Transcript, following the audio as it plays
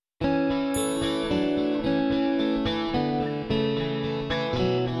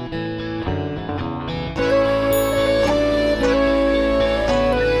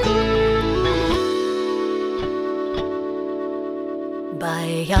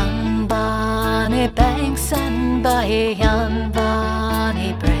yon bonny banks and by yon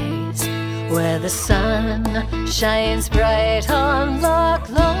bonny braes, where the sun shines bright on Loch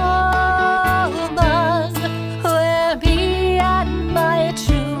Lomond, where me and my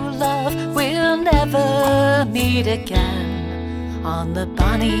true love will never meet again, on the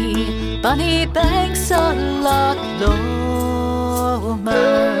bonny, bonny banks of Loch Lomond.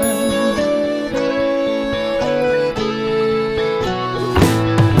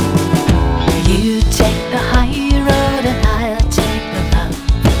 You take the high road and I'll take the low,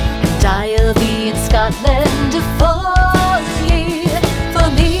 and I'll be in Scotland to follow ye, for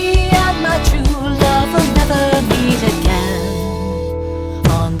me and my true love will never meet again,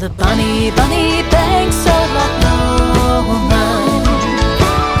 on the bonny, bonny banks of Loch Lomond.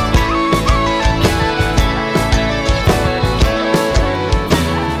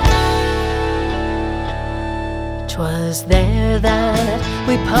 'Twas there that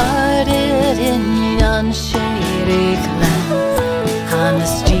we parted in yon shady glen, on the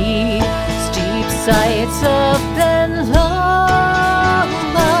steep, steep sides of Lomond,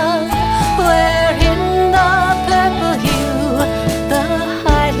 where in the purple hue the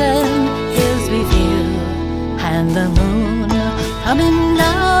highland hills we view, and the moon coming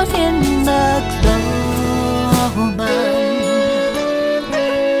out in the gloaming.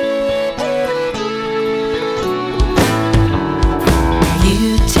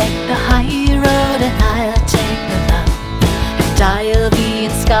 You take the high road and I'll take the low, and I'll be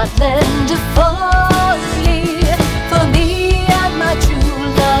in Scotland to follow ye, for me and my true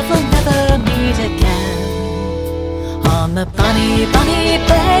love will never meet again, on the bonny, bonny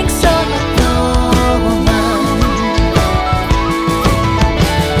banks of Lomond.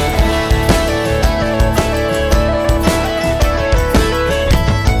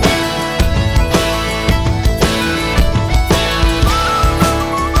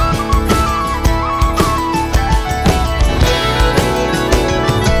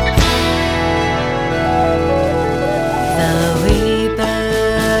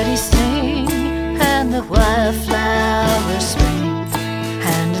 Wildflowers spring,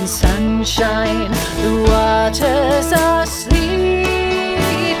 and in sunshine the waters are sleeping,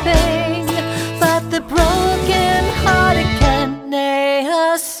 but the broken hearted can nay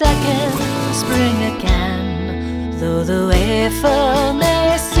a second spring again, though the wayful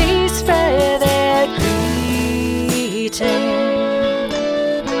may cease for their greeting.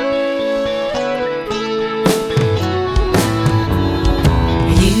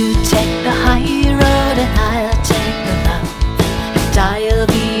 You take the high road and I'll take the low, and I'll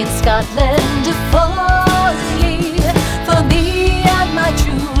be in Scotland to follow ye, for me and my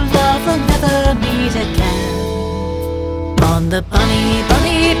true love will never meet again, on the bonny,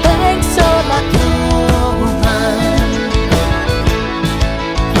 bonny banks of Loch Lomond,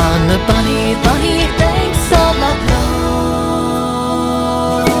 on the bonny,